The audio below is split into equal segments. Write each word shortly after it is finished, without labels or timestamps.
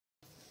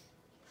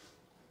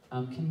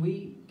Can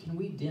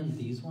we dim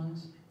these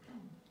ones?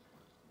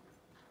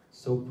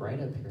 So bright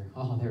up here.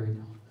 Oh, there we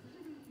go.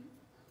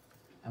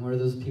 I'm one of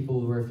those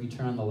people where if you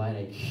turn on the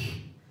light,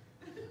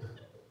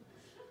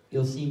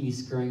 you'll see me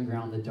scurrying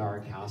around the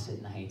dark house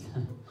at night.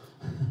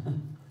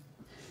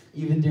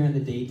 Even during the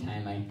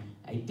daytime,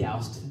 I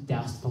doused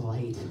the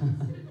light.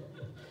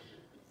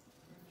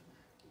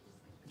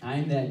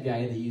 I'm that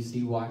guy that you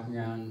see walking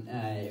around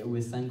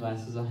with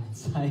sunglasses on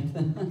inside.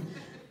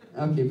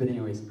 Okay, but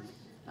anyways,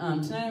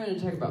 tonight I'm going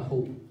to talk about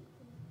hope.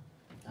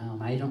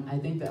 I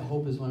think that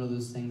hope is one of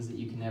those things that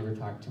you can never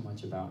talk too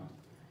much about,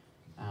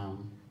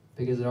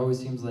 because it always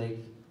seems like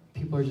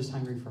people are just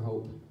hungry for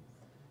hope.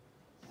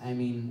 I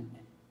mean,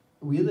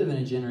 we live in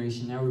a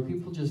generation now where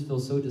people just feel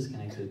so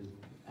disconnected.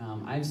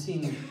 I've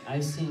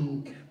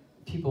seen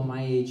people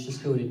my age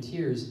just go to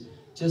tears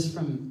just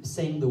from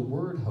saying the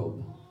word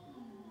hope.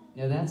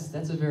 You know,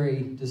 that's a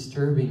very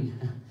disturbing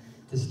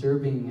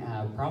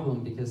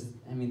problem, because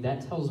I mean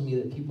that tells me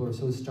that people are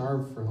so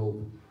starved for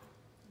hope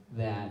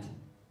that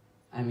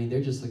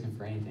they're just looking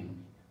for anything.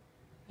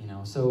 You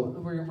know, so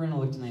we're going to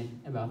look tonight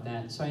about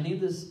that. So I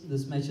named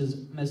this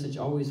message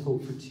 "Always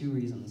Hope" for two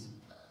reasons.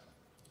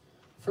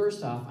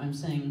 First off, I'm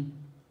saying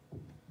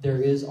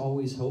there is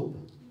always hope,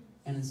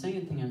 and the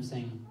second thing I'm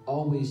saying,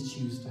 always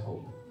choose to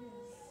hope.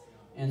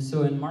 And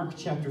so in Mark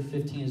chapter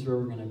 15 is where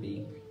we're going to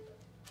be.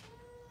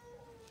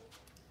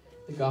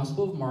 The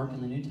Gospel of Mark in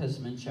the New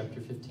Testament,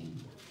 chapter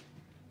 15.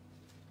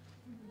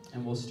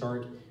 And we'll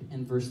start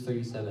in verse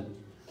 37.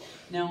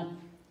 Now,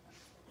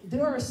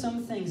 there are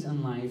some things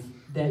in life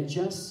that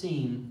just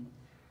seem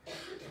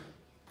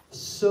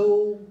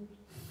so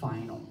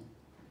final,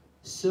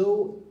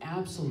 so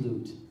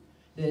absolute,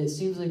 that it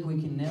seems like we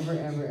can never,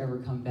 ever, ever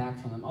come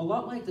back from them. A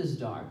lot like this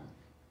dog.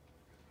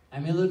 I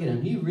mean, look at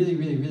him. He really,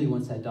 really, really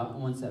wants that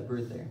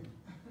bird there.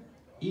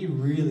 He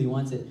really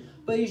wants it.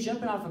 But he's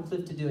jumping off a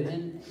cliff to do it.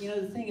 And, you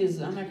know, the thing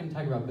is, I'm not going to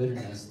talk about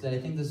bitterness. That I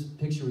think this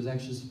picture was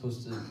actually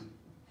supposed to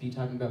be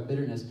talking about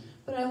bitterness.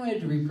 But I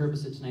wanted to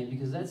repurpose it tonight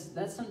because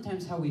that's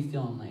sometimes how we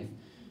feel in life.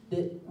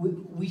 That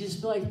we just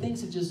feel like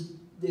things have just,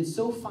 it's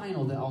so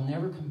final that I'll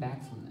never come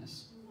back from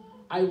this.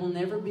 I will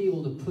never be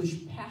able to push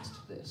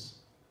past this.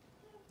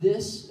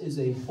 This is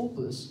a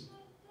hopeless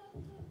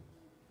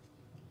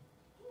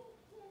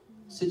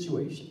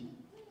situation.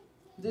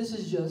 This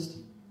is just,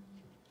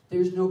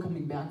 there's no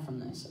coming back from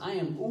this. I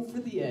am over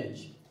the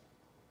edge.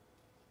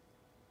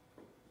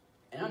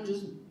 And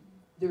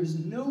there's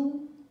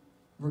no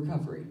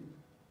recovery.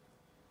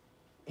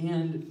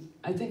 And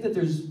I think that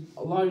there's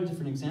a lot of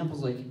different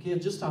examples I could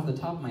give. Just off the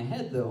top of my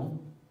head, though,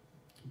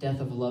 death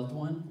of a loved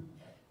one.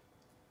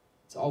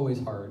 It's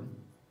always hard.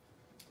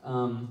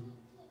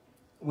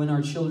 When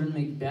our children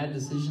make bad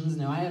decisions,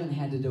 now I haven't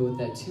had to deal with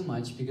that too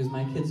much because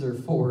my kids are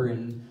 4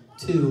 and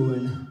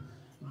 2,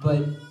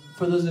 but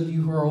for those of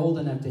you who are old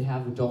enough to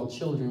have adult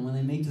children, when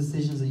they make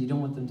decisions that you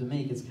don't want them to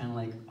make, it's kind of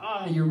like,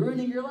 you're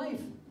ruining your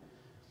life.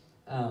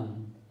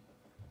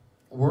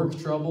 Work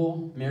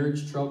trouble,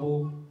 marriage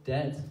trouble,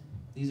 debt.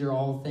 These are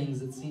all things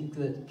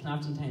that can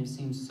oftentimes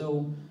seem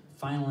so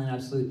final and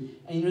absolute.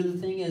 And you know, the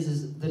thing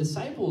is the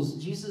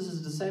disciples, Jesus'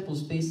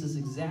 disciples, faced this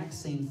exact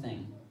same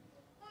thing.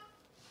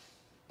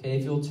 Okay,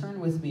 if you'll turn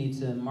with me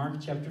to Mark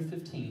chapter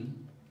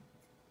 15,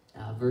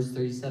 verse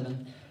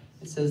 37,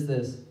 it says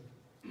this.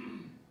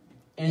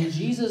 And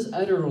Jesus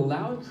uttered a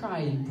loud cry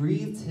and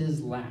breathed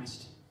his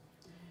last.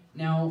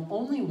 Now,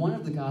 only one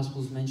of the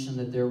Gospels mentioned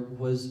that there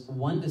was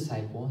one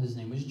disciple, his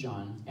name was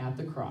John, at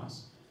the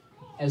cross.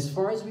 As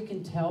far as we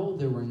can tell,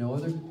 there were no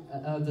other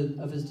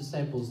of his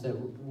disciples that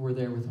were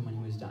there with him when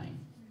he was dying.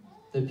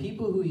 The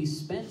people who he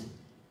spent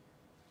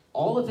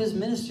all of his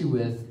ministry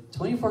with,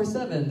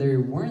 24/7, they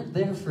weren't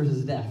there for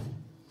his death.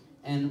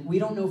 And we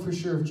don't know for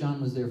sure if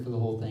John was there for the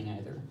whole thing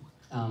either.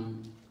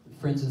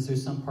 For instance,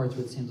 there's some parts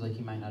where it seems like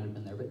he might not have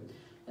been there, but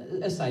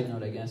a side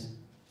note, I guess.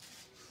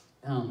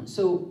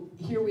 So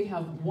here we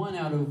have one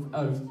out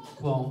of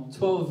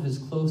 12 of his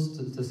close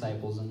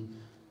disciples, and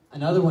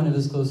another one of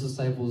his close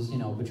disciples,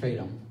 betrayed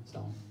him.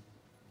 So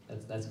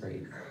that's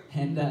great.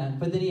 And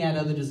but then he had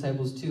other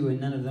disciples too, and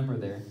none of them were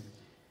there.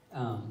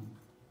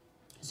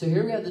 So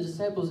here we have the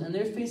disciples, and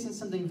they're facing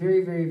something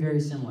very, very, very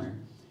similar.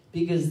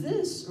 Because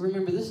this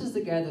is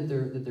the guy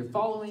that they're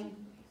following.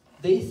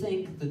 They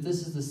think that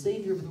this is the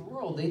Savior of the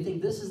world. They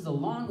think this is the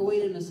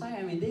long-awaited Messiah.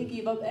 I mean, they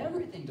gave up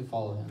everything to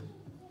follow him.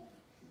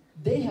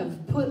 They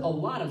have put a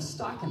lot of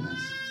stock in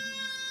this.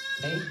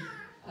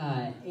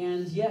 Okay?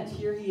 And yet,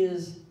 here he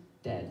is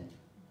dead.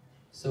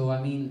 So, I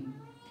mean,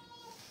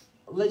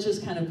 let's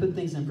just kind of put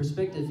things in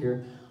perspective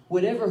here.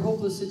 Whatever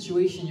hopeless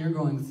situation you're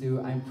going through,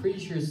 I'm pretty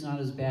sure it's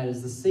not as bad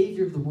as the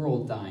Savior of the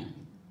world dying.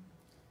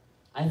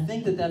 I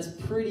think that that's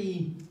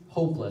pretty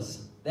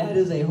hopeless. That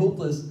is a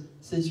hopeless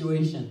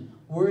situation.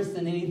 Worse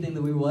than anything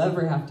that we will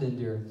ever have to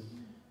endure.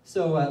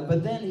 So,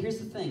 but then here's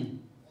the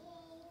thing.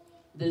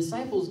 The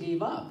disciples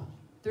gave up.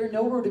 They're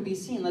nowhere to be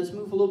seen. Let's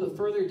move a little bit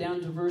further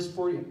down to verses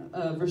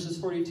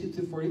 42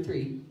 through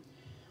 43.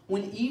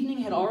 When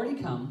evening had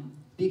already come,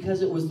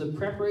 because it was the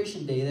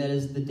preparation day, that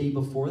is the day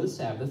before the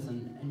Sabbath,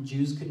 and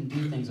Jews couldn't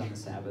do things on the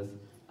Sabbath.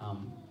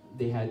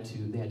 They had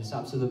to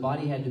stop. So the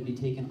body had to be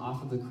taken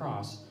off of the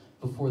cross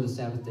before the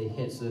Sabbath day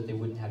hit so that they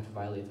wouldn't have to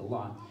violate the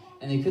law.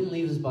 And they couldn't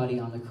leave his body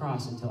on the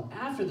cross until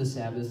after the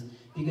Sabbath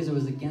because it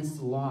was against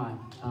the law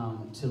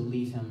to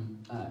leave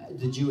him,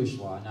 the Jewish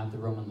law, not the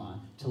Roman law,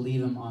 to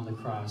leave him on the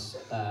cross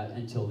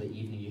until the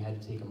evening. You had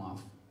to take him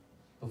off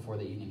before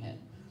the evening hit.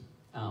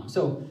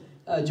 So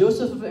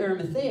Joseph of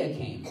Arimathea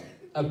came,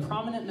 a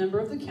prominent member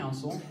of the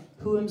council,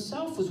 who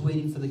himself was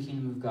waiting for the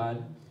kingdom of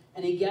God,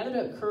 and he gathered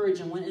up courage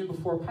and went in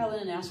before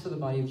Pilate and asked for the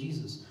body of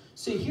Jesus.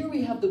 So here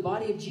we have the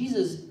body of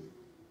Jesus.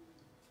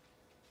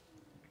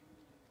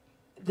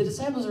 The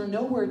disciples are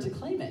nowhere to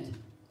claim it.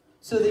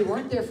 So they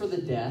weren't there for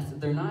the death.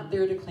 They're not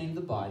there to claim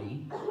the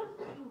body.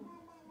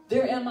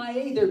 They're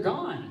MIA. They're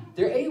gone.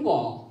 They're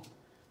AWOL.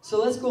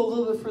 So let's go a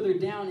little bit further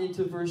down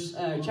into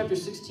chapter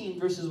 16,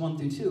 verses 1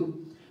 through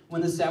 2.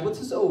 When the Sabbath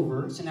was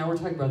over, so now we're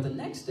talking about the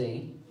next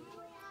day,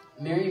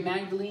 Mary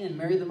Magdalene and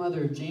Mary the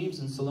mother of James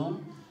and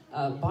Salome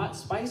bought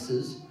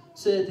spices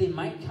so that they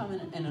might come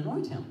and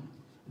anoint him.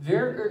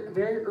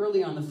 Very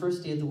early on the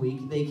first day of the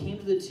week, they came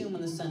to the tomb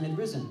when the sun had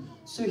risen.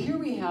 So here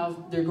we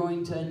have, they're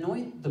going to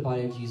anoint the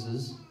body of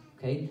Jesus,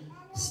 okay?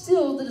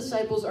 Still, the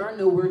disciples are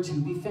nowhere to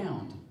be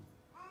found.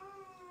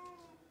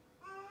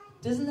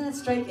 Doesn't that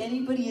strike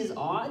anybody as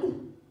odd?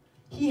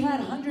 He had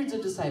hundreds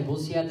of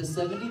disciples. He had the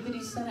 70 that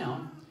he sent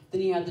out.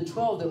 Then he had the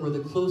 12 that were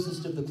the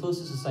closest of the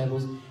closest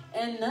disciples.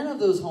 And none of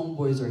those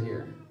homeboys are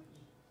here.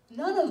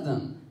 None of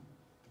them.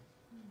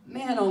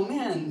 Man, oh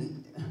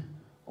man.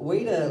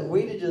 Way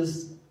to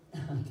just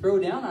throw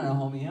down on a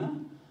homie, huh?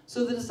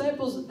 So the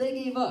disciples,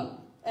 they gave up.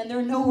 And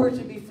they're nowhere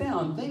to be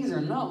found. Things are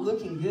not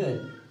looking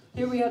good.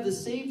 Here we have the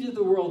Savior of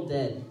the world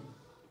dead.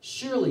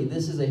 Surely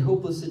this is a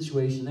hopeless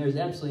situation. There's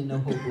absolutely no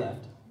hope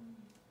left.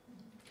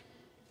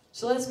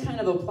 So let's kind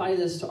of apply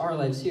this to our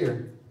lives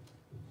here.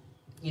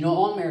 You know,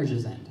 all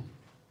marriages end.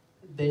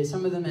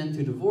 Some of them end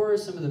through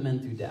divorce, some of them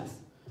end through death.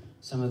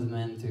 Some of them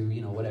end through,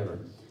 whatever.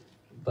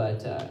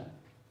 But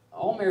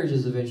all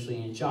marriages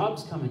eventually end.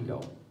 Jobs come and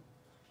go.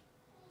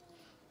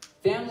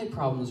 Family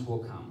problems will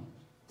come.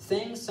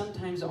 Things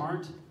sometimes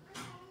aren't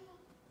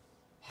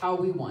how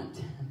we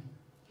want.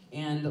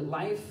 And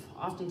life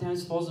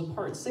oftentimes falls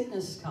apart.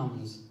 Sickness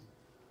comes.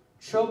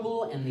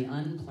 Trouble and the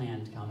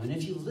unplanned come. And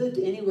if you've lived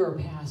anywhere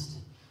past,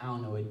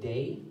 a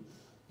day,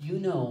 you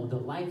know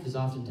that life is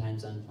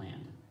oftentimes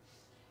unplanned.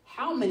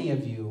 How many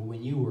of you,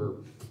 when you were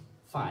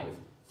 5,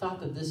 thought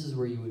that this is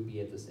where you would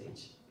be at this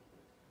age?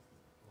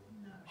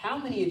 How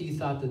many of you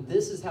thought that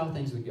this is how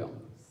things would go?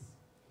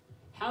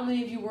 How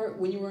many of you,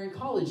 when you were in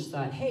college,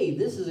 thought, hey,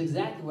 this is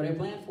exactly what I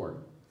planned for?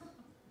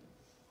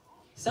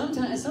 Some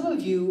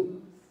of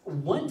you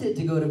wanted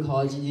to go to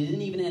college and you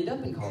didn't even end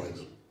up in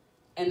college.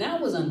 And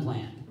that was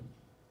unplanned.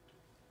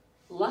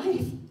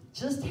 Life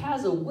just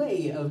has a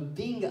way of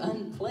being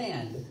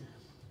unplanned.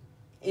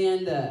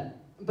 And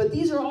but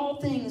these are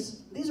all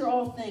things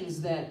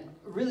that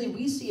really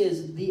we see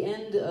as the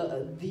end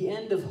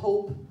of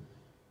hope.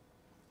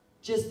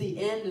 Just the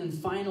end and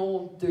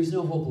final, there's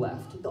no hope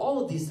left.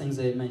 All of these things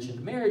that I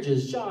mentioned,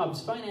 marriages,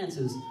 jobs,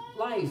 finances,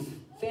 life,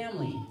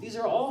 family, these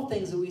are all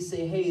things that we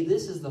say, hey,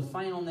 this is the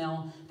final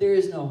now. There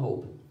is no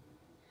hope.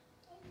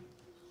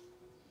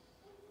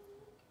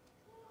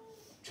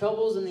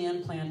 Troubles and the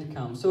unplanned to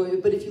come. So,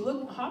 but if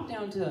you hop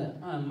down to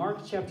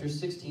Mark chapter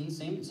 16,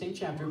 same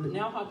chapter, but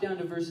now hop down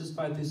to verses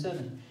 5 through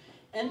 7.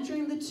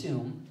 Entering the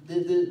tomb,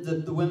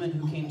 the women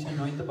who came to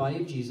anoint the body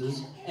of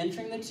Jesus,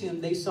 entering the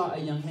tomb, they saw a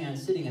young man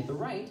sitting at the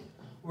right,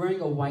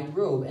 wearing a white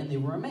robe, and they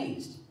were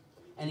amazed.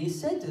 And he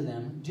said to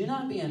them, do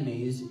not be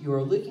amazed. You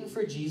are looking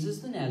for Jesus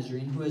the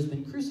Nazarene who has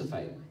been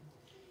crucified.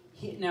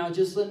 Now,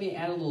 just let me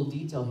add a little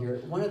detail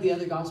here. One of the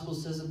other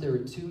Gospels says that there were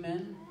 2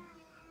 men.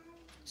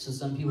 So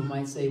some people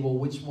might say, well,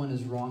 which one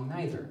is wrong?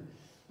 Neither.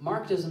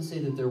 Mark doesn't say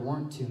that there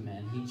weren't 2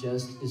 men. He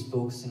just is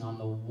focusing on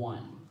the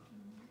one.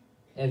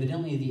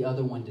 Evidently, the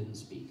other one didn't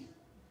speak.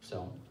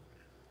 So,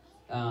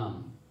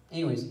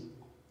 anyways,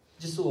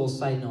 just a little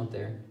side note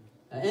there.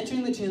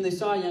 Entering the tomb, they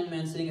saw a young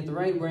man sitting at the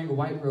right, wearing a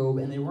white robe,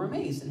 and they were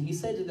amazed. And he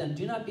said to them,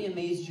 do not be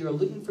amazed. You are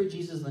looking for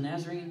Jesus the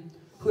Nazarene,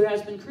 who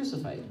has been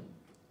crucified.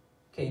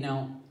 Okay,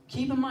 now,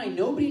 keep in mind,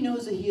 nobody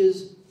knows that he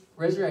is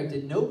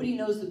resurrected. Nobody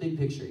knows the big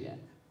picture yet.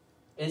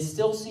 It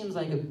still seems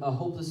like a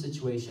hopeless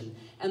situation.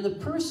 And the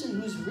person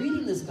who's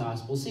reading this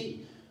gospel,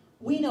 see,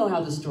 we know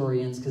how the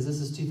story ends because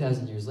this is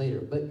 2,000 years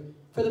later. But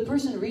for the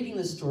person reading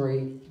this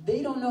story,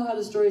 they don't know how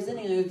the story is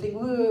ending. And they think,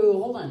 whoa,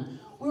 hold on.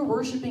 We're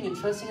worshiping and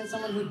trusting in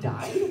someone who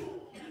died?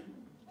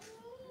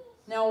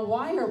 Now,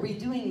 why are we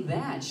doing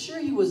that? Sure,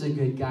 he was a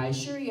good guy.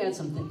 Sure, he had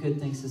some good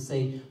things to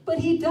say. But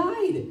he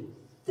died.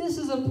 This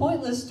is a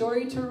pointless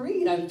story to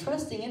read. I'm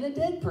trusting in a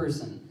dead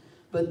person.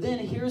 But then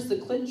here's the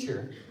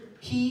clincher.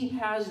 He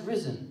has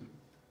risen.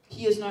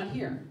 He is not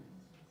here.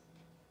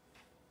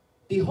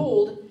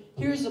 Behold,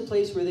 here is the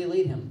place where they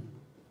laid him.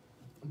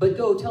 But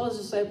go, tell his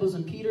disciples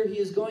and Peter, he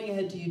is going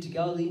ahead to you to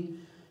Galilee.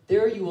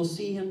 There you will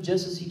see him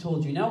just as he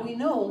told you. Now we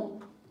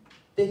know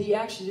that he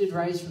actually did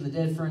rise from the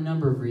dead for a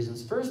number of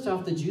reasons. First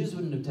off, the Jews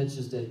wouldn't have touched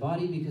his dead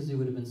body because they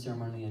would have been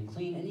ceremonially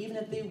unclean. And even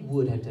if they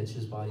would have touched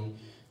his body,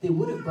 they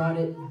would have brought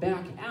it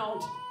back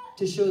out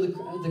to show the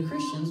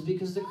Christians,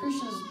 because the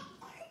Christians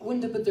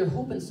wouldn't have put their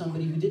hope in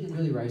somebody who didn't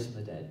really rise from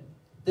the dead.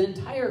 The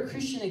entire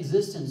Christian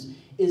existence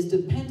is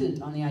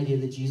dependent on the idea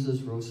that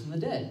Jesus rose from the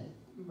dead.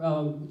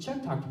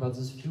 Chuck talked about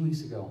this a few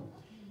weeks ago.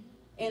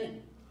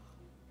 And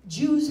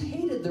Jews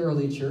hated the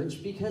early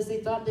church because they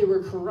thought they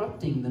were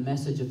corrupting the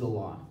message of the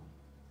law.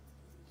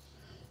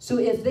 So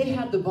if they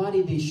had the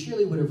body, they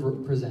surely would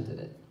have presented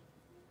it.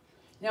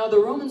 Now, the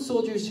Roman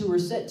soldiers who were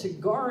set to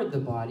guard the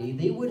body,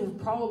 they would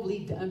have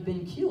probably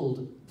been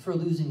killed for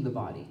losing the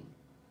body.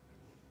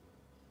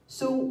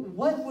 So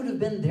what would have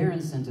been their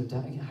incentive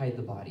to hide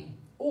the body?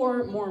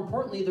 Or, more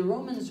importantly, the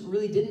Romans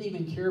really didn't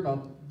even care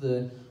about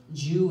the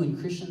Jew and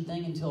Christian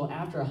thing until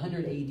after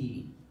 100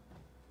 AD.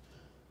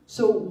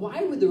 So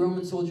why would the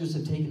Roman soldiers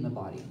have taken the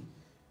body?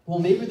 Well,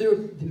 maybe they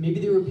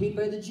were paid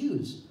by the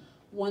Jews.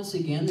 Once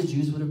again, the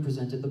Jews would have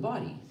presented the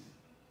body.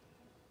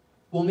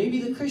 Well,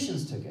 maybe the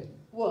Christians took it.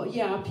 Well,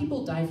 yeah,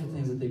 people die for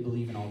things that they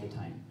believe in all the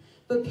time.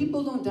 But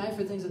people don't die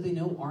for things that they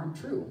know aren't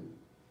true.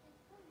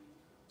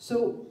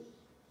 So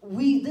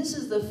this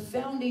is the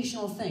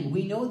foundational thing.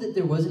 We know that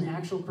there was an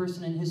actual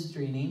person in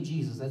history named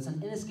Jesus. That's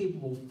an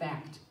inescapable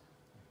fact.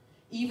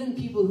 Even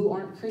people who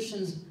aren't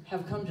Christians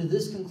have come to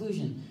this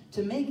conclusion.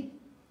 To make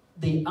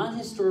the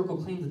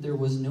unhistorical claim that there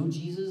was no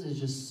Jesus is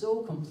just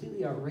so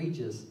completely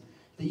outrageous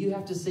that you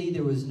have to say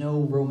there was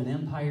no Roman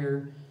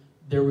Empire,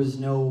 there was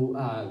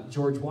no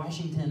George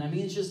Washington. I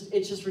mean, it's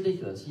just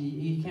ridiculous.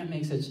 You can't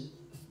make such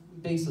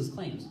baseless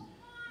claims.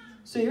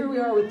 So here we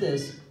are with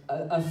this,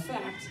 a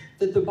fact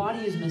that the body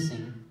is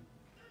missing.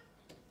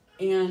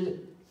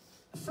 And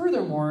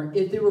furthermore,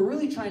 if they were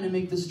really trying to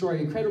make this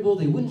story credible,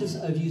 they wouldn't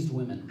just have used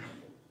women.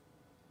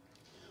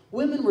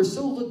 Women were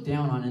so looked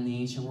down on in the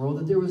ancient world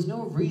that there was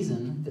no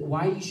reason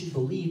why you should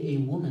believe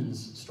a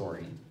woman's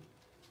story.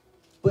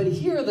 But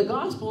here, the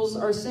Gospels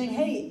are saying,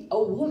 hey,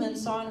 a woman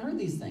saw and heard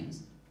these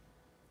things.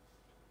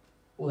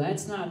 Well,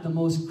 that's not the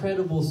most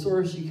credible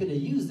source you could have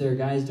used there,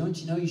 guys. Don't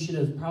you know you should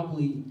have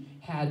probably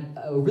had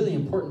a really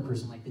important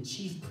person, like the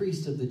chief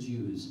priest of the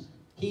Jews.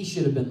 He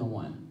should have been the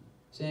one.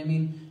 See what I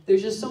mean?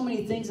 There's just so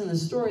many things in the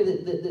story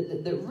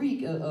that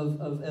reek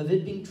of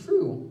it being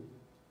true.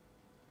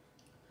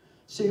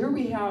 So here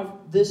we have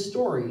this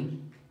story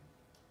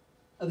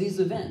of these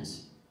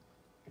events.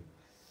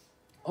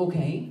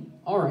 Okay,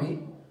 all right.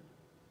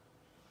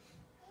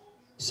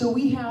 So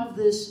we have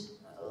this,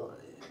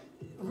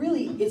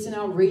 really, it's an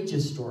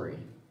outrageous story.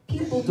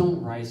 People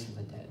don't rise from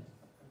the dead.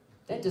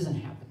 That doesn't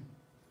happen.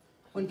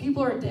 When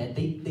people are dead,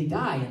 they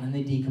die and then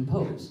they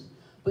decompose.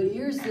 But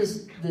here's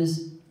this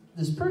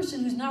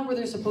person who's not where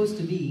they're supposed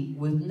to be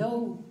with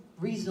no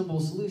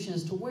reasonable solution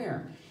as to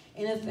where.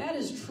 And if that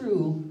is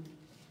true,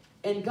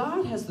 and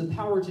God has the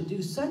power to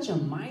do such a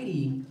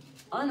mighty,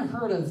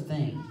 unheard of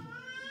thing,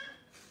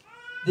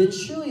 then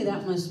surely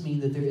that must mean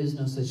that there is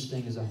no such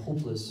thing as a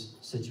hopeless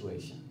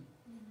situation.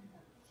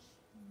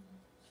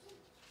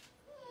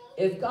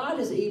 If God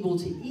is able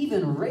to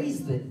even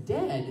raise the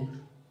dead,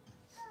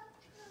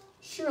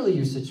 surely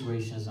your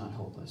situation is not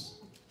hopeless.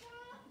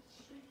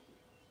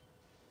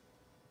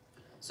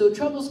 So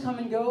troubles come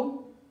and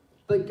go,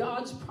 but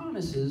God's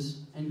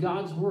promises and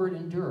God's word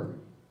endure.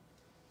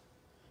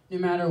 No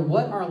matter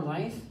what our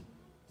life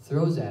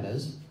throws at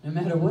us, no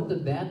matter what the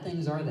bad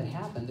things are that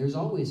happen, there's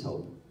always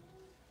hope.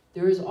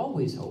 There is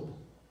always hope.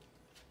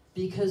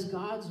 Because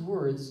God's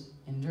words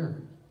endure.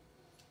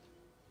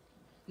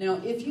 Now,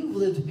 if you've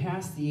lived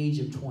past the age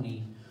of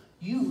 20,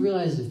 you've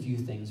realized a few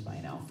things by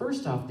now.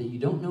 First off, that you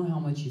don't know how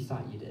much you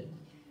thought you did.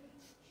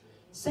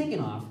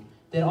 Second off,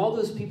 that all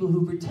those people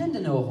who pretend to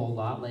know a whole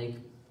lot, like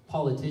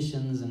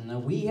politicians, and no,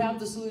 we have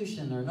the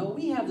solution, or no,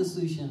 we have the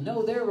solution,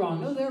 no, they're wrong,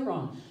 no, they're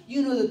wrong.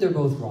 You know that they're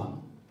both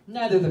wrong.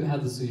 Neither of them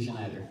have the solution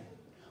either.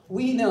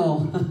 We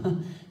know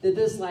that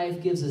this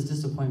life gives us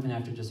disappointment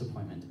after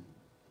disappointment.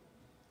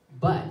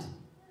 But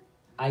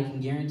I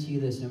can guarantee you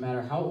this, no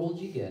matter how old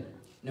you get,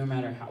 no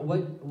matter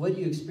what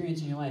you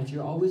experience in your life,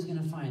 you're always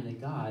going to find that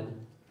God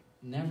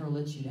never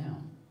lets you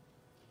down.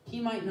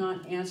 He might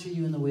not answer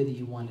you in the way that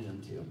you wanted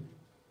him to.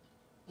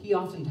 He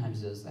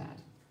oftentimes does that.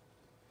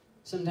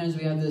 Sometimes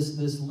we have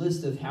this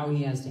list of how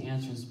he has to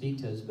answer and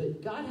speak to us,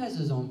 but God has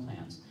his own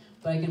plans.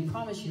 But I can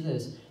promise you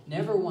this,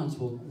 never once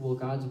will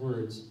God's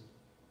words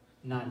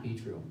not be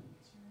true.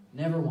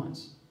 Never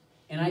once.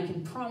 And I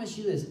can promise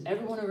you this,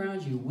 everyone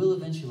around you will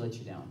eventually let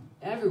you down.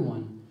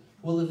 Everyone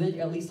will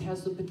eventually, at least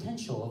has the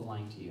potential of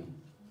lying to you.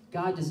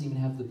 God doesn't even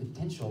have the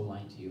potential of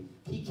lying to you.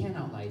 He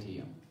cannot lie to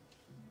you.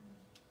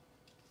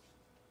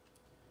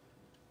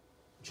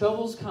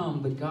 Troubles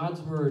come, but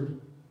God's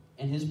word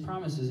and his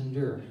promises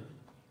endure.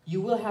 You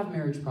will have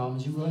marriage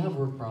problems. You will have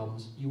work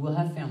problems. You will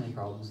have family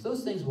problems.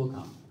 Those things will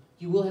come.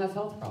 You will have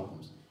health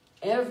problems.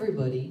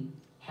 Everybody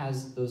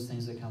has those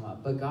things that come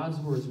up, but God's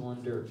words will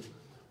endure.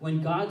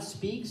 When God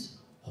speaks,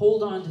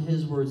 hold on to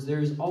his words. There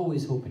is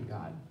always hope in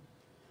God.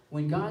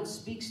 When God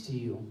speaks to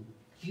you,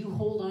 You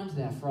hold on to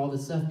that for all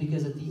this stuff,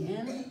 because at the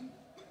end,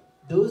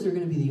 those are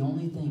going to be the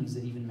only things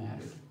that even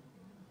matter.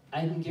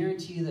 I can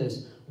guarantee you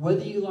this.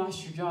 Whether you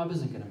lost your job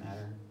isn't going to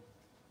matter.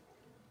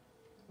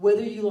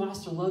 Whether you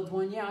lost a loved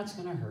one, yeah, it's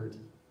going to hurt.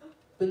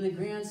 But in the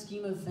grand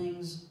scheme of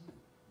things,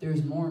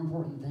 there's more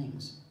important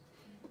things.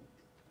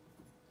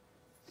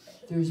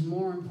 There's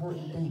more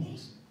important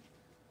things.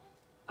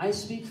 I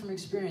speak from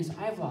experience.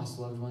 I've lost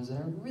loved ones that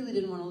I really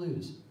didn't want to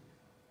lose.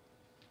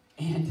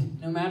 And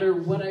no matter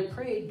what I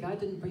prayed, God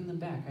didn't bring them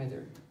back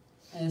either.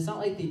 And it's not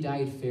like they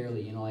died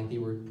fairly, like they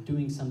were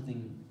doing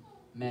something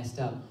messed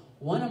up.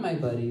 One of my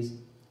buddies,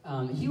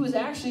 he was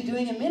actually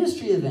doing a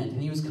ministry event,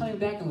 and he was coming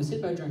back and was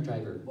hit by a drunk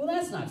driver. Well,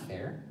 that's not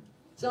fair.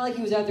 It's not like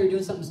he was out there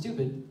doing something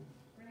stupid.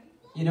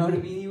 You know what I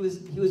mean? He was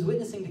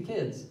witnessing to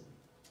kids,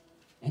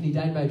 and he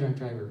died by a drunk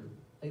driver.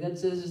 Like,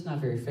 that's just not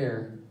very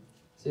fair.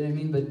 See what I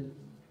mean? But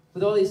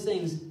with all these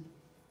things,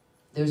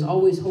 there's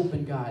always hope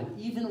in God,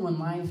 even when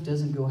life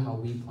doesn't go how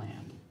we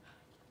planned.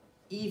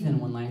 Even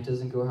when life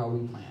doesn't go how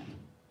we planned.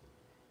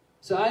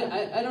 So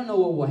I don't know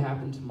what will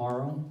happen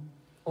tomorrow,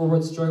 or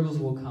what struggles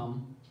will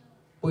come,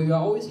 but we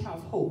always have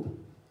hope.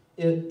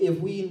 If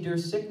we endure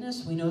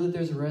sickness, we know that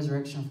there's a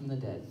resurrection from the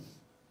dead.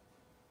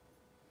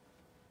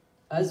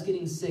 Us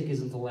getting sick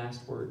isn't the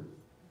last word.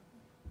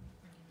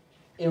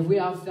 If we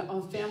have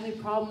family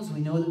problems, we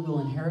know that we'll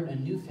inherit a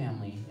new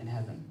family in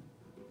heaven.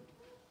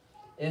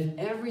 If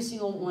every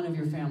single one of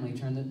your family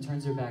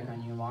turns their back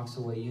on you and walks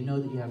away, you know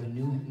that you have a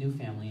new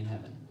family in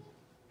heaven.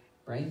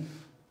 Right?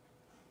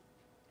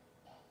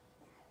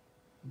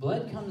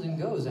 Blood comes and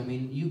goes. I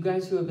mean, you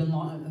guys who have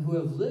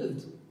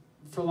lived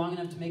for long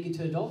enough to make it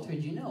to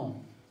adulthood, you know,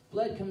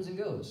 blood comes and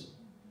goes.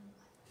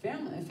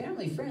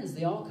 Family, friends,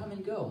 they all come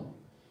and go.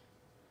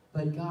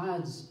 But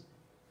God's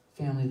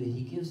family that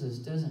He gives us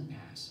doesn't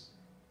pass.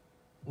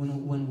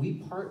 When we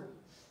part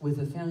with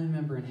a family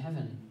member in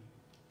heaven,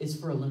 it's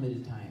for a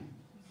limited time.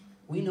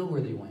 We know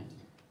where they went,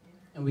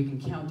 and we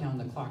can count down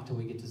the clock till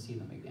we get to see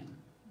them again.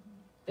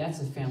 That's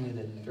a family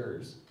that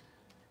endures.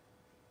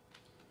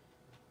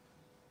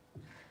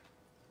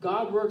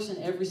 God works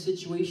in every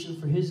situation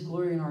for His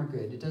glory and our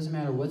good. It doesn't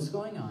matter what's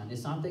going on.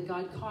 It's not that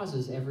God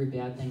causes every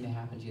bad thing to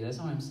happen to you. That's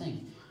not what I'm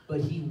saying.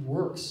 But He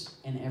works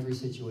in every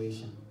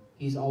situation.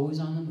 He's always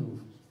on the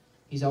move.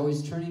 He's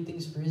always turning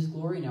things for His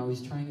glory, and now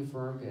He's turning it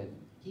for our good.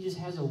 He just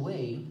has a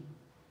way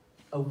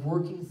of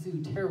working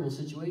through terrible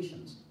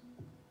situations.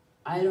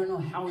 I don't know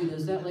how He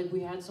does that. Like,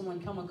 we had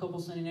someone come a couple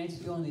Sunday nights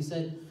ago, and they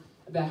said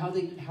about how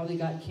they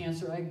got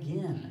cancer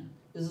again.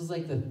 This is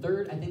like the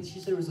third, I think she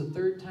said it was the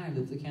third time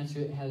that the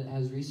cancer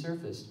has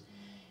resurfaced.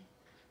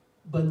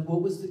 But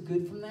what was the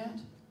good from that?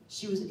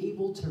 She was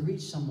able to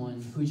reach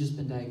someone who had just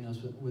been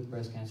diagnosed with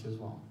breast cancer as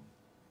well.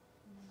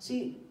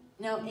 See,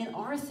 now in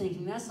our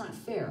thinking, that's not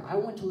fair. I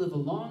want to live a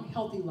long,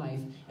 healthy life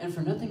and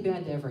for nothing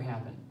bad to ever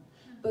happen.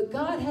 But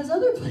God has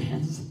other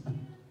plans.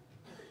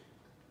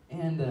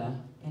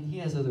 And He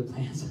has other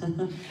plans.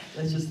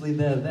 Let's just leave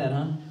that at that,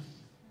 huh?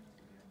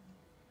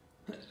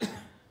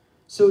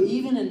 So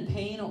even in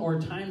pain or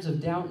times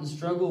of doubt and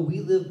struggle, we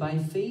live by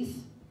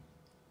faith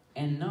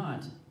and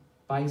not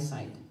by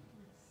sight.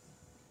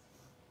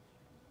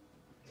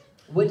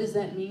 What does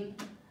that mean?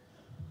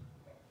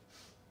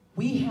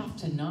 We have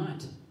to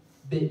not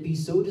be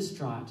so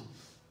distraught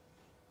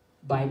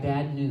by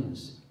bad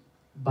news,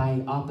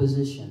 by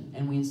opposition,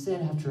 and we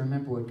instead have to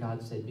remember what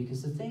God said,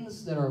 because the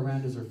things that are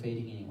around us are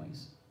fading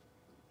anyways.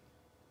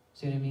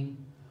 See what I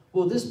mean?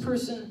 Well, this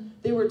person,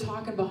 they were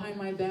talking behind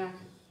my back.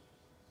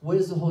 What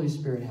does the Holy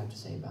Spirit have to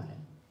say about it?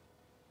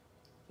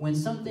 When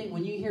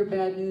you hear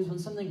bad news, when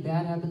something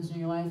bad happens in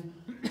your life,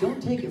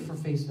 don't take it for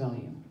face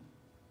value.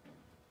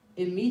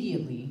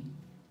 Immediately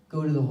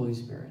go to the Holy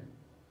Spirit.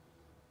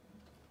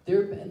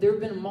 There have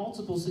been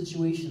multiple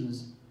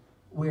situations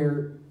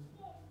where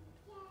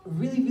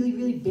really, really,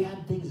 really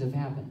bad things have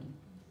happened.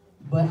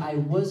 But I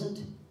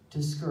wasn't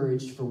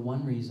discouraged for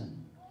one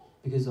reason,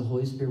 because the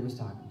Holy Spirit was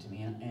talking to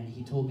me, and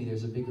He told me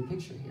there's a bigger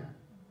picture here.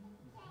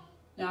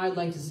 Now, I'd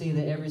like to say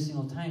that every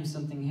single time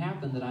something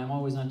happened that I'm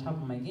always on top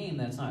of my game.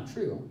 That's not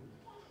true.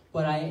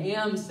 But I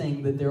am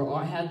saying that there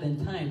have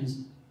been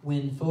times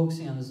when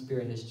focusing on the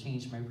Spirit has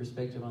changed my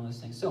perspective on those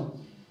things. So,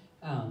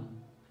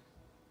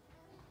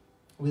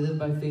 we live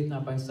by faith,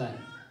 not by sight.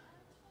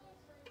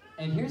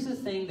 And here's the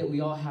thing that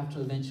we all have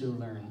to eventually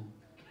learn.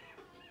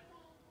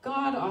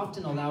 God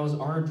often allows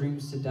our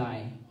dreams to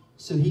die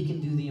so He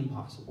can do the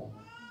impossible.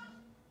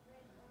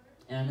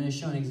 And I'm going to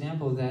show an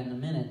example of that in a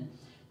minute.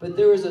 But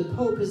there was a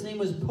pope, his name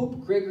was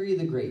Pope Gregory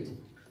the Great.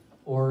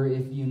 Or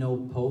if you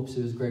know popes,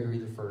 it was Gregory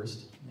the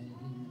First.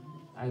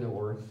 Either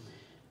or.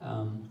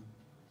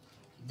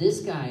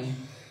 This guy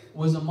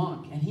was a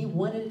monk, and he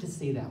wanted it to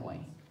stay that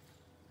way.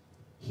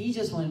 He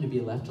just wanted to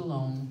be left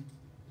alone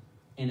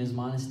in his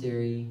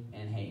monastery,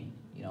 and hey,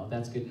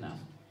 that's good enough.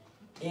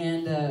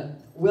 And,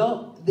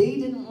 they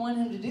didn't want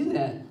him to do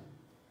that.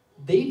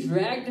 They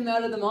dragged him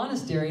out of the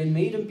monastery and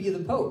made him be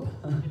the pope.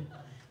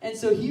 And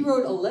so he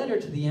wrote a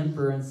letter to the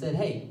emperor and said,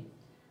 hey,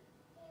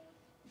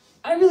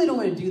 I really don't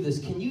want to do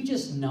this. Can you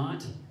just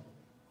not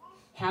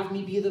have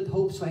me be the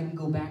Pope so I can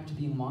go back to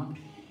being a monk.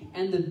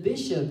 And the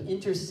bishop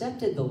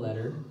intercepted the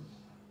letter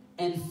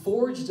and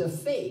forged a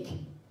fake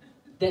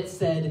that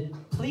said,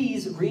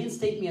 please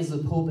reinstate me as the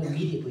Pope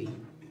immediately,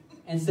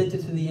 and sent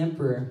it to the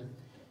emperor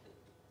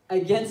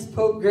against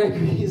Pope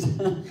Gregory's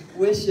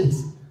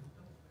wishes.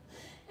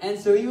 And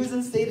so he was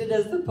instated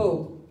as the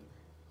Pope,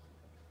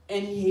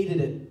 and he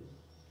hated it.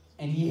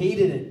 And he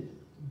hated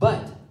it.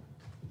 But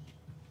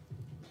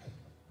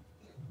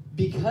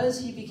because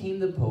he became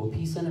the Pope,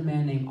 he sent a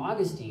man named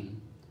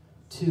Augustine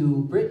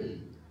to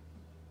Britain,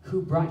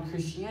 who brought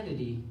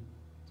Christianity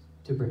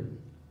to Britain.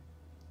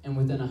 And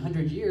within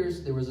 100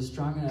 years, there was a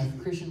strong enough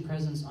Christian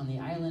presence on the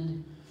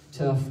island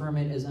to affirm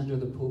it as under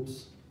the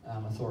Pope's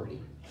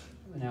authority.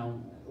 Now,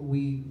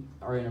 we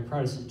are in a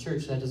Protestant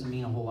church, so that doesn't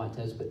mean a whole lot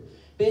to us, but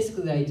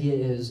basically the idea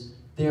is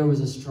there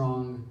was a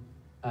strong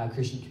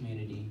Christian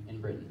community in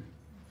Britain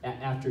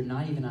after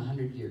not even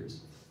 100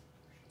 years.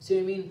 See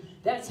what I mean?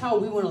 That's how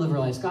we want to live our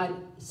lives. God,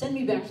 send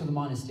me back to the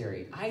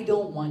monastery. I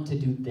don't want to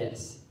do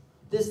this.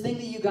 This thing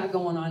that you got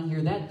going on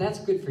here, that's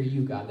good for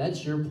you, God.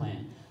 That's your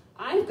plan.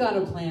 I've got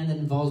a plan that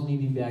involves me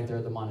being back there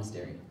at the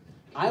monastery.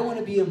 I want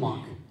to be a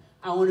monk.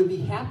 I want to be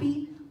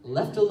happy,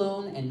 left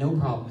alone, and no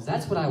problems.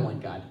 That's what I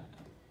want, God.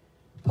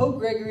 Pope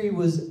Gregory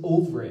was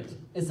over it.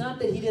 It's not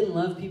that he didn't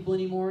love people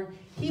anymore.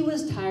 He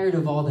was tired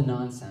of all the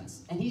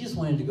nonsense, and he just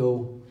wanted to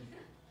go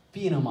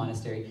be in a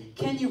monastery.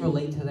 Can you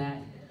relate to that?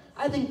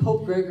 I think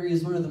Pope Gregory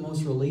is one of the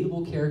most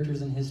relatable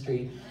characters in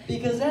history,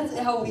 because that's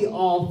how we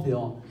all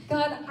feel.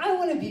 God, I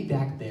want to be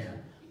back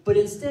there. But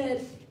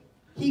instead,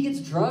 he gets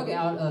drug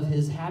out of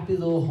his happy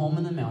little home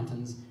in the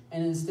mountains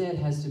and instead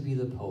has to be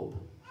the Pope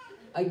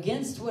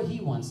against what he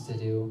wants to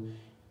do.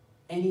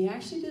 And he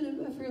actually did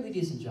a fairly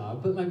decent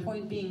job. But my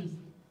point being,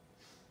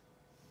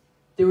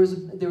 there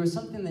was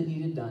something that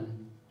needed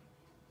done,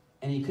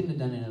 and he couldn't have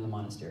done it in the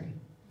monastery.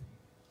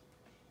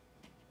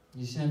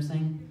 You see what I'm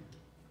saying?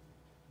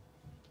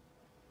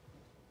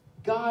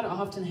 God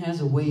often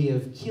has a way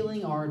of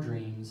killing our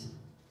dreams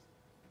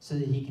so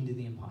that he can do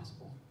the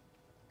impossible.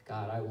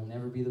 God, I will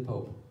never be the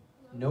Pope.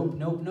 Nope,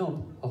 nope,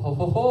 nope.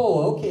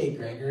 Oh, okay,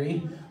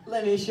 Gregory.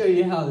 Let me show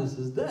you how this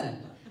is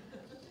done.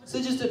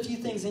 So just a few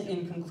things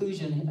in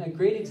conclusion. A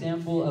great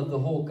example of the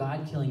whole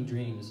God-killing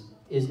dreams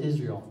is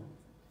Israel.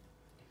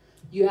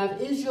 You have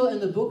Israel in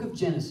the book of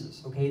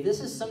Genesis, okay? This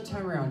is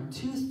sometime around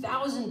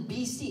 2000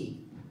 BC.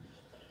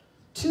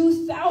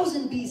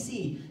 2000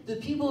 BC. The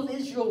people of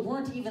Israel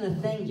weren't even a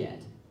thing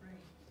yet.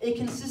 It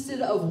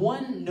consisted of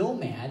one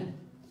nomad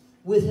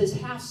with his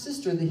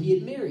half-sister that he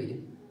had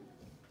married,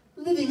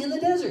 living in the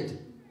desert.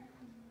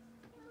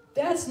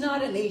 That's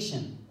not a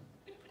nation.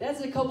 That's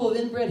a couple of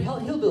inbred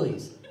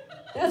hillbillies.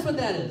 That's what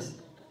that is.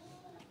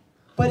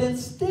 But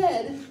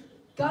instead,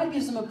 God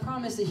gives them a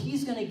promise that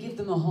he's going to give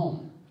them a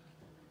home.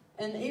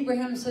 And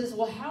Abraham says,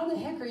 well, how the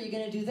heck are you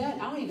going to do that?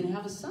 I don't even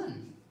have a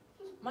son.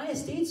 My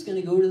estate's going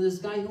to go to this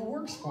guy who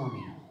works for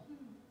me.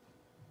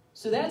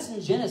 So that's in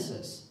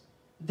Genesis.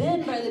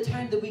 Then by the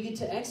time that we get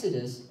to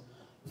Exodus,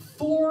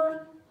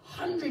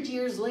 400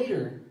 years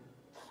later,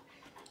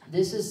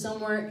 this is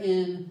somewhere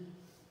in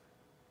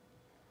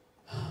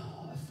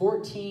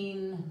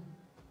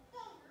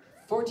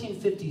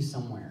 1450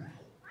 somewhere.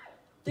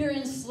 They're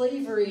in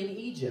slavery in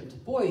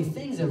Egypt. Boy,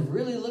 things have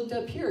really looked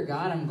up here,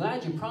 God. I'm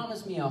glad you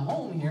promised me a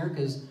home here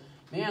because,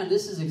 man,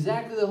 this is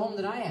exactly the home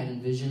that I had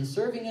envisioned,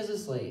 serving as a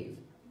slave.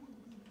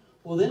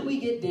 Well, then we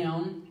get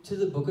down to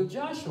the book of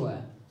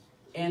Joshua.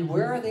 And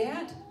where are they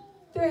at?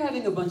 They're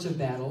having a bunch of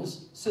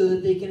battles so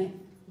that they can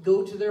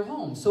go to their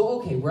home. So,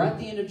 okay, we're at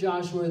the end of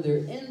Joshua. They're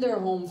in their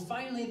home.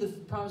 Finally, the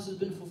promise has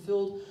been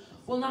fulfilled.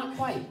 Well, not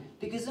quite.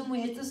 Because then we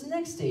hit this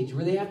next stage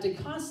where they have to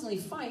constantly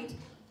fight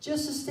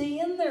just to stay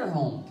in their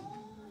home.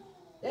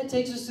 That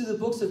takes us through the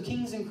books of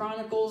Kings and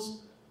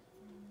Chronicles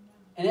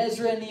and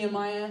Ezra and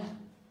Nehemiah.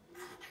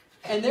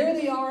 And there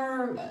they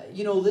are,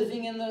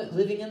 living in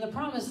the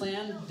promised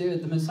land.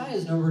 The Messiah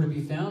is nowhere to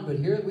be found, but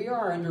here we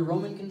are under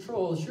Roman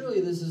control.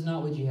 Surely this is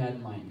not what you had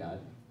in mind, God.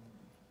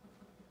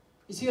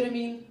 You see what I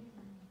mean?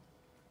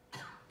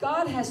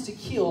 God has to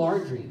kill our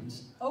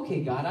dreams.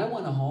 Okay, God, I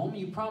want a home.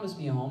 You promised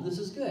me a home. This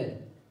is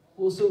good.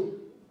 Well, so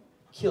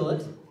kill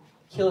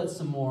it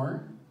some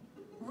more.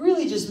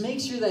 Really just make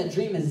sure that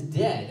dream is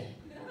dead.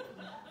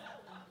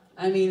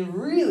 I mean,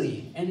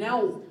 really. And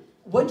now,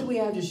 what do we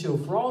have to show?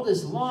 For all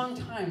this long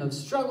time of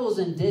struggles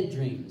and dead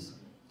dreams,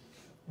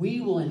 we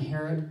will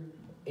inherit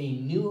a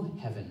new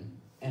heaven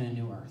and a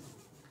new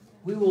earth.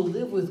 We will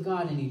live with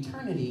God in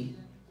eternity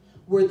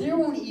where there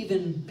won't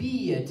even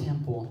be a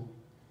temple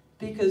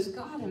because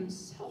God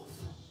himself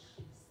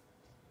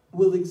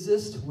will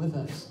exist with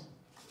us.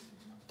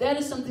 That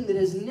is something that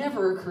has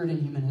never occurred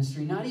in human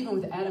history, not even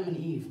with Adam and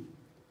Eve.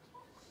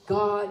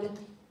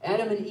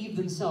 Adam and Eve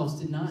themselves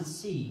did not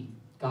see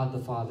God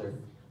the Father.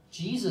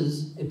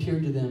 Jesus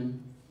appeared to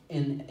them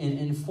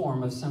in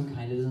form of some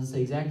kind. It doesn't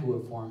say exactly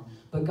what form.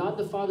 But God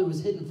the Father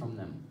was hidden from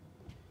them.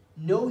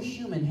 No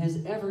human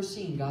has ever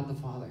seen God the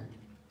Father.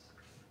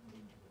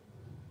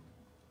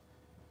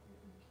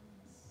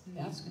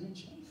 That's going to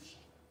change.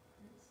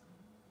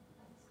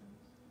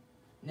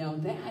 Now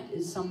that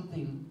is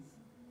something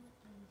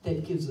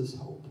that gives us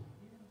hope.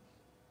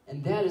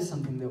 And that is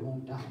something that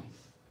won't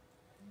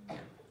die.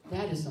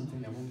 That is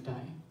something that won't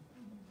die.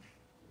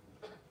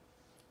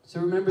 So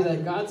remember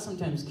that God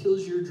sometimes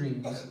kills your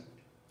dreams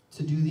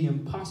to do the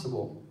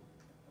impossible.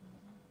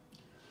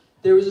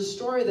 There was a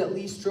story that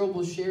Lee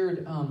Strobel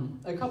shared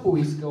a couple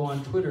weeks ago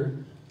on Twitter.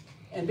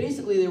 And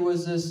basically there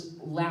was this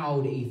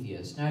loud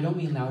atheist. Now I don't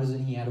mean loud as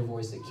in he had a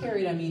voice that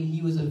carried. I mean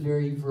he was a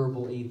very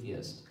verbal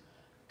atheist.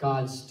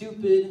 God's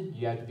stupid.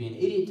 You have to be an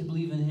idiot to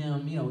believe in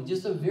him. You know,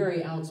 just a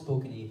very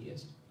outspoken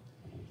atheist.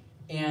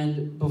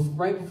 And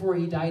right before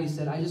he died, he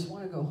said, I just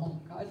want to go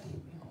home. God,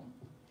 take me home.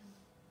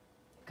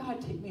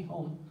 God, take me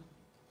home.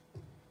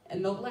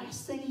 And the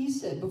last thing he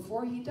said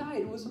before he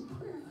died was a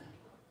prayer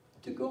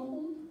to go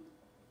home.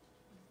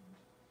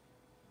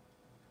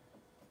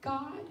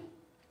 God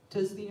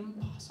does the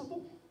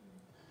impossible.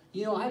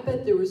 You know, I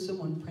bet there was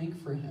someone praying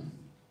for him.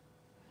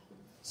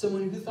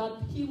 Someone who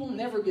thought he will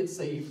never get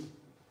saved.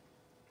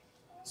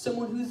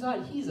 Someone who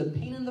thought he's a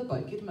pain in the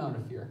butt. Get him out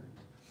of here.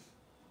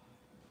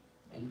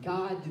 And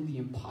God did the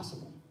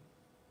impossible.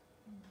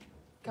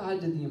 God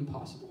did the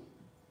impossible.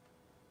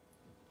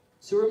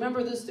 So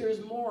remember this,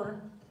 there's more.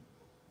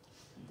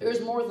 There's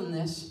more than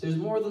this. There's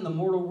more than the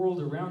mortal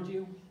world around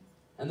you.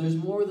 And there's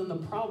more than the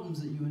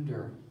problems that you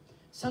endure.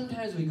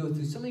 Sometimes we go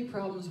through so many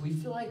problems, we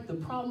feel like the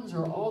problems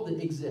are all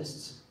that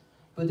exists.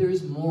 But there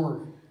is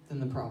more than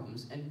the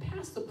problems. And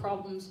past the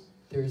problems,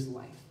 there is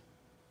life.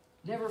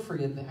 Never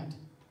forget that.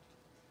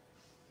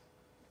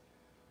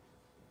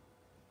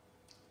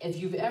 If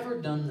you've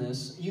ever done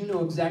this, you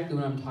know exactly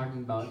what I'm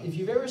talking about. If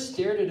you've ever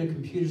stared at a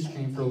computer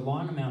screen for a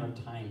long amount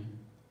of time,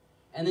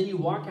 and then you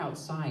walk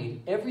outside,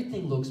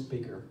 everything looks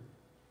bigger.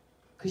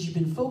 Because you've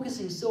been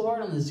focusing so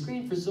hard on the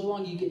screen for so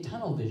long, you get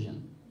tunnel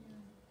vision.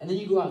 And then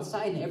you go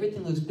outside and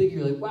everything looks bigger.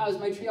 You're like, wow, has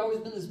my tree always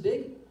been this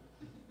big?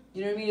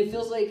 You know what I mean? It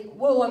feels like,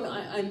 whoa,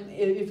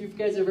 if you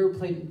guys have ever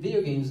played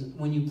video games,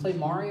 when you play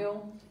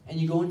Mario and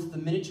you go into the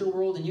miniature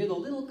world and you're the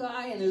little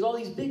guy and there's all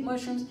these big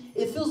mushrooms,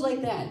 it feels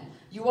like that.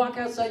 You walk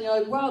outside and you're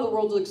like, wow, the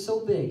world looks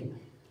so big.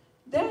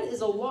 That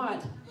is a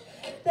lot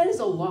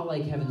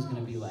like heaven's going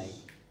to be like.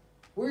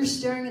 We're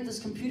staring at this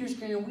computer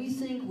screen and we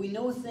think we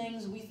know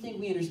things, we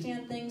think we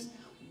understand things.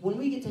 When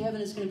we get to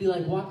heaven, it's going to be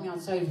like walking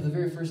outside for the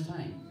very first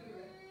time.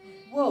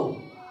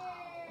 Whoa,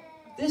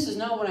 this is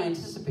not what I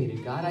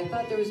anticipated, God. I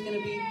thought there was going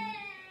to be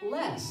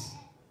less.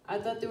 I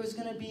thought there was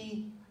going to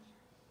be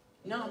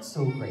not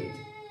so great.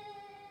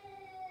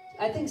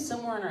 I think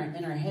somewhere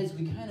in our heads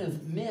we kind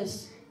of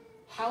miss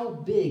how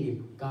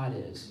big God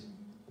is.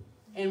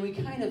 And we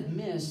kind of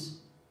miss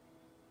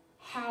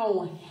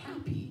how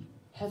happy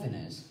heaven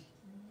is.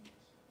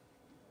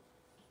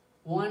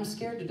 Well, I'm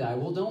scared to die.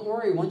 Well, don't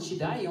worry. Once you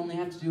die, you only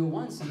have to do it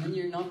once, and then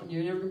you're never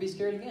going to be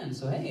scared again.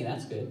 So, hey,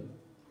 that's good.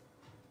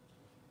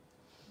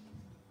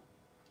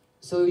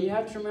 So you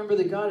have to remember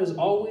that God is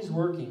always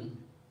working.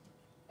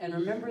 And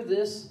remember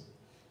this,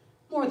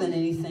 more than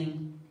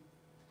anything,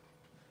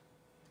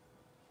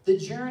 the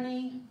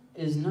journey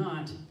is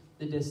not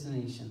the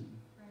destination.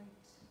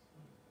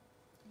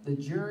 The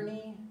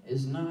journey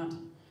is not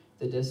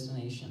the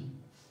destination.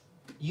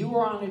 You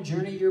are on a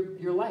journey.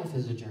 Your life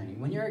is a journey.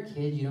 When you're a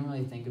kid, you don't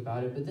really think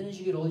about it. But then as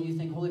you get older, you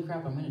think, holy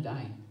crap, I'm going to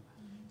die.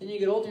 Then you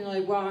get older and you're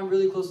like, wow, I'm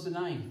really close to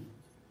dying.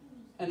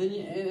 And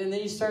then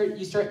you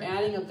start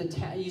adding up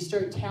you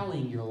start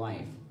tallying your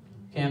life.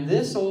 Okay, I'm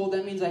this old.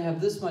 That means I have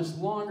this much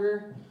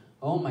longer.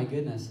 Oh my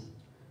goodness.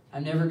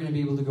 I'm never going to be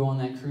able to go on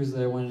that cruise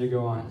that I wanted to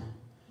go on.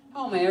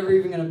 How am I ever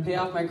even going to pay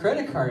off my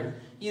credit card?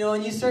 You know,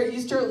 and you start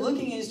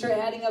looking and you start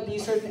adding up and you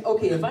start,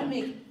 okay, if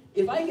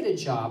I get a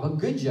job, a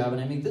good job,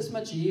 and I make this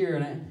much a year,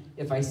 and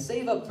if I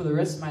save up for the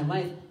rest of my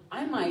life,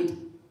 I might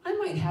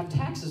have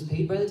taxes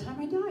paid by the time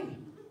I die.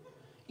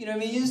 You know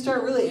what I mean? You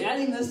start really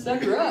adding this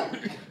sucker up.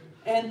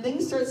 And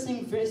things start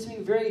seeming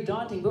very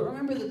daunting. But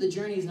remember that the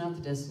journey is not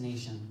the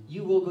destination.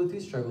 You will go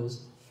through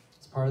struggles.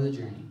 It's part of the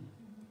journey.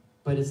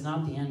 But it's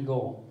not the end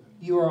goal.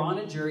 You are on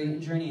a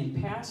journey,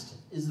 and past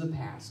is the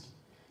past.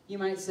 You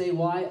might say,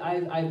 well,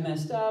 I've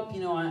messed up. You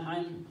know,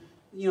 I'm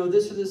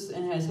this or this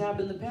and has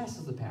happened. The past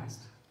is the past.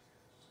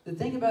 The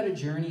thing about a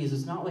journey is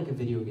it's not like a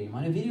video game.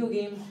 On a video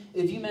game,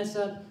 if you mess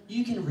up,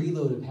 you can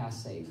reload a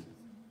past save.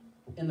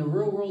 In the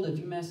real world, if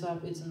you mess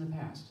up, it's in the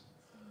past.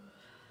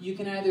 You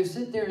can either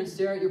sit there and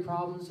stare at your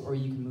problems, or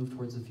you can move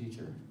towards the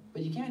future.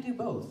 But you can't do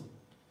both.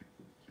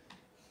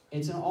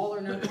 It's an all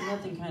or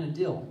nothing kind of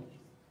deal.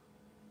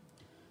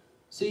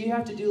 So you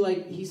have to do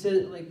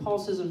like Paul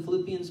says in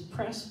Philippians,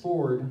 press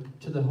forward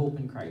to the hope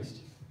in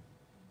Christ.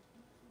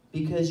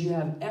 Because you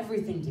have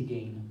everything to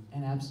gain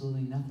and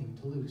absolutely nothing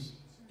to lose.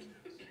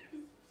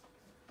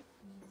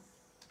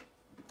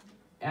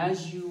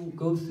 As you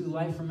go through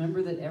life,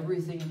 remember that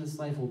everything in this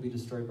life will be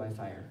destroyed by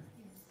fire.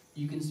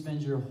 You can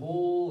spend your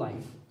whole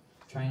life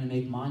trying to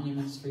make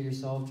monuments for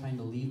yourself, trying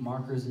to leave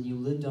markers that you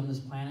lived on this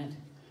planet,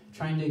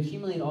 trying to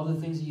accumulate all the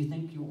things that you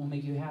think will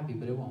make you happy,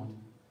 but it won't.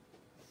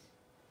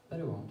 But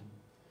it won't.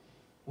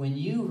 When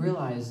you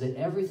realize that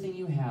everything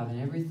you have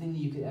and everything that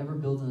you could ever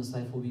build in this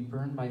life will be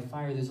burned by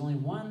fire, there's only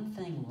one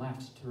thing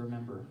left to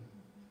remember.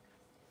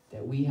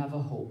 That we have a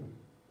hope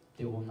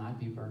that will not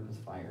be burned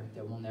with fire,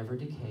 that will never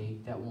decay,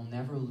 that will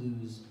never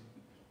lose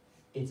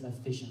its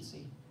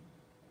efficiency.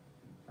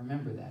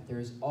 Remember that. There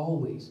is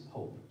always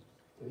hope.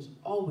 There's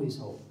always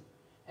hope.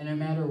 And no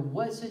matter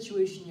what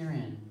situation you're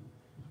in,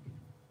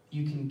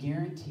 you can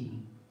guarantee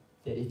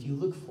that if you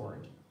look for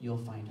it, you'll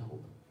find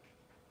hope.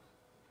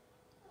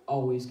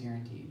 Always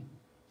guaranteed.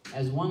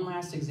 As one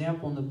last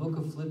example, in the book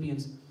of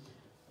Philippians,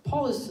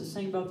 Paul is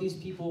saying about these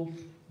people,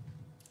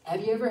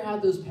 have you ever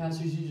had those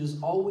pastors who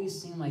just always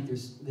seem like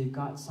they've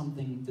got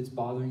something that's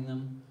bothering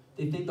them?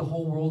 They think the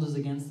whole world is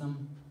against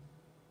them.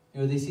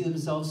 They see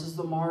themselves as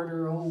the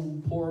martyr.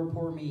 Oh, poor,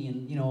 poor me.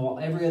 And,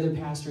 every other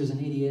pastor is an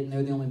idiot, and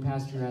they're the only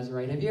pastor who has it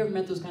right. Have you ever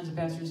met those kinds of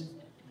pastors?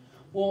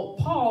 Well,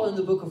 Paul, in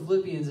the book of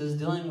Philippians, is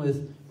dealing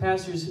with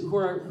pastors who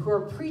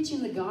are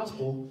preaching the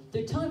gospel.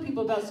 They're telling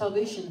people about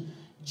salvation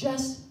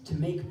just to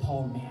make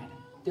Paul mad.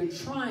 They're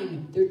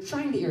trying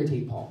to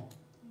irritate Paul.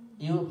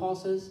 You know what Paul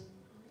says?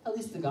 At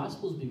least the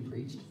gospel's being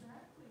preached.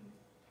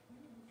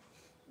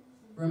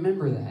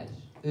 Remember that.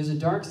 There's a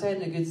dark side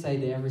and a good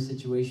side to every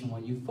situation.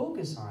 What you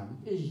focus on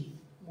is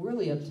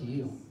really up to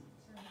you.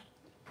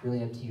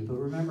 Really up to you. But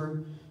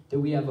remember that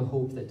we have a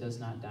hope that does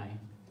not die.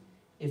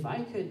 If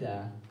I could,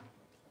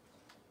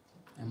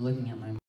 I'm looking at my